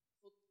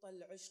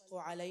العشق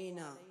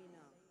علينا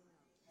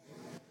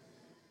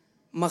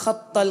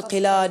مخط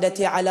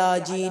القلادة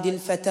على جيد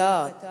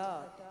الفتاة،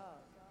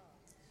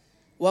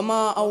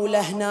 وما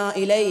أولهنا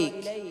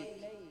إليك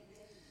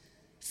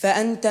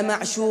فأنت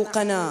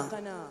معشوقنا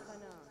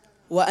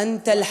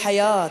وأنت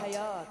الحياة.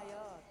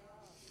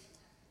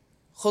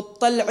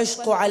 خط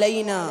العشق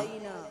علينا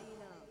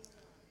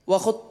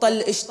وخط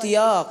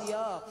الاشتياق،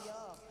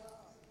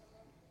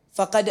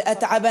 فقد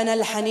أتعبنا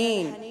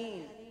الحنين،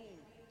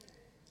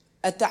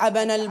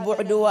 أتعبنا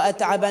البعد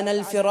وأتعبنا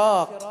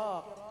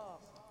الفراق،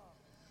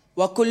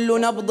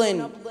 وكل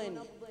نبض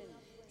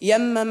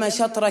يمم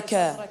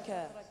شطرك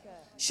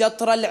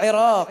شطر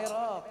العراق.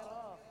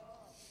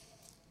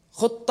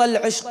 خط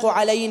العشق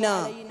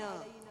علينا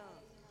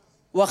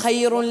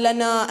وخير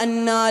لنا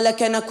أنا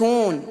لك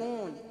نكون،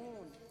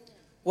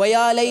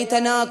 ويا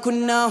ليتنا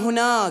كنا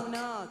هناك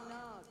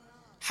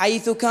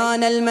حيث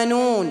كان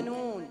المنون،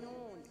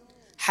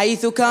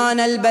 حيث كان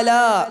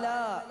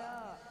البلاء.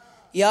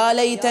 يا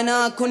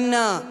ليتنا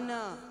كنا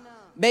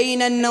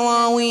بين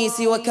النواويس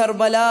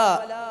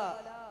وكربلاء.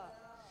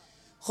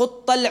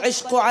 خط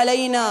العشق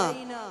علينا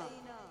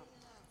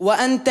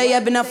وأنت يا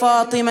ابن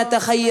فاطمة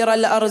خير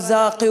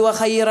الأرزاق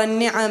وخير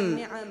النعم،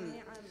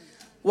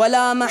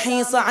 ولا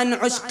محيص عن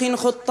عشق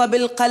خط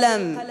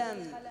بالقلم،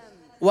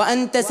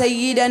 وأنت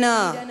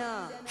سيدنا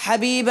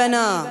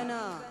حبيبنا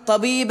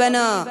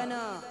طبيبنا،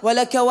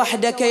 ولك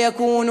وحدك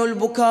يكون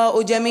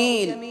البكاء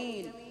جميل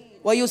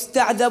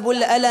ويستعذب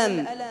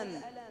الألم.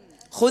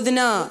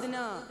 خذنا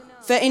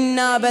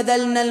فإنا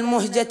بذلنا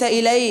المهجة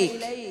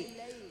إليك،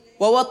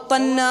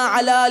 ووطنا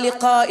على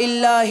لقاء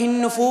الله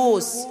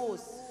النفوس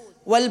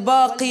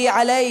والباقي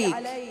عليك.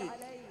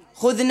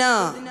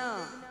 خذنا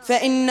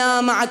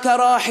فإنا معك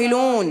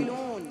راحلون،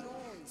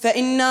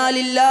 فإنا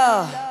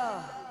لله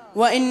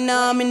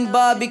وإنا من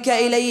بابك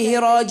إليه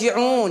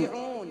راجعون.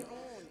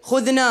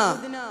 خذنا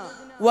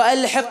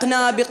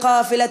وألحقنا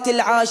بقافلة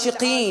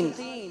العاشقين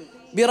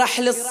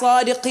برحل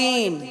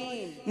الصادقين،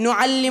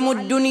 نعلم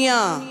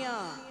الدنيا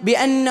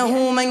بأنه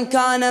من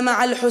كان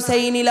مع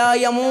الحسين لا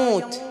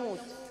يموت،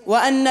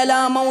 وأن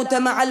لا موت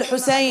مع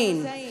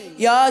الحسين.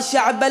 يا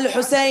شعب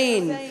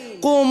الحسين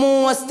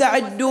قوموا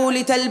واستعدوا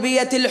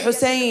لتلبية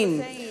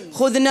الحسين.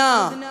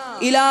 خذنا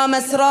إلى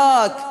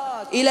مسراك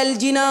إلى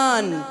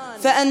الجنان،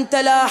 فأنت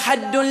لا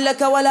حد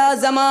لك ولا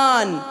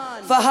زمان،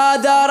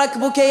 فهذا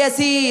ركبك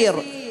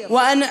يسير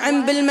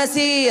وأنعم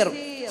بالمسير.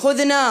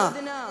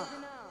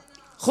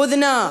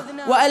 خذنا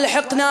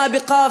وألحقنا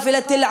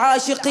بقافلة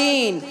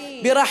العاشقين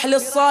برحل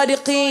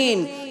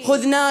الصادقين.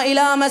 خذنا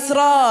إلى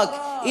مسراك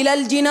إلى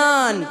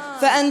الجنان،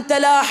 فأنت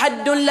لا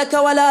حد لك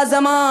ولا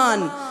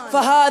زمان،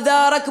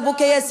 فهذا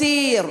ركبك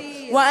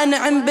يسير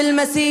وأنعم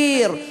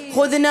بالمسير.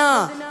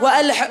 خذنا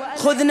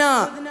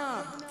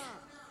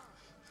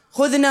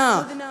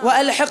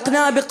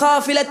وألحقنا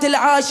بقافلة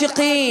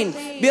العاشقين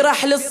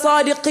برحل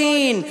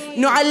الصادقين،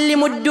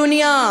 نعلم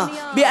الدنيا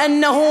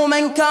بأنه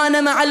من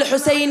كان مع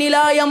الحسين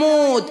لا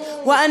يموت،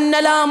 وأن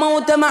لا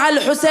موت مع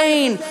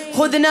الحسين.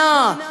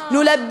 خذنا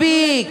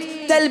نلبيك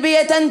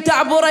تلبية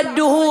تعبر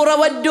الدهور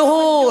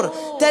والدهور،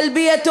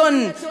 تلبية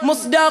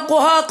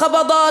مصداقها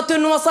قبضات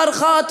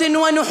وصرخات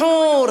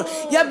ونحور.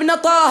 يا ابن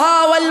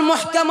طه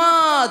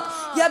والمحكمات،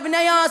 يا ابن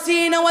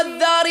ياسين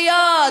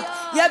والذاريات،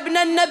 يا ابن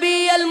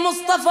النبي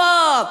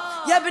المصطفى،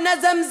 يا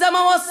ابن زمزم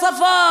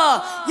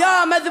والصفا،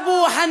 يا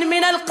مذبوحا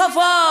من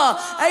القفا،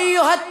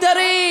 أيها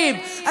التريب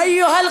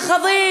أيها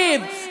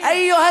الخضيب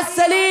أيها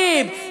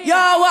السليب،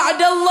 يا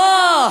وعد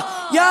الله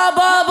يا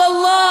باب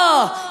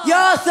الله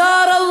يا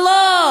ثار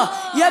الله،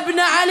 يا ابن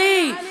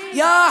علي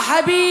يا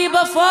حبيب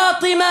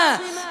فاطمة،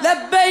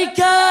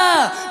 لبيك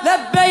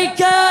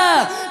لبيك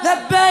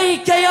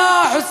لبيك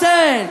يا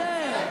حسين،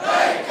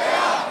 لبيك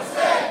يا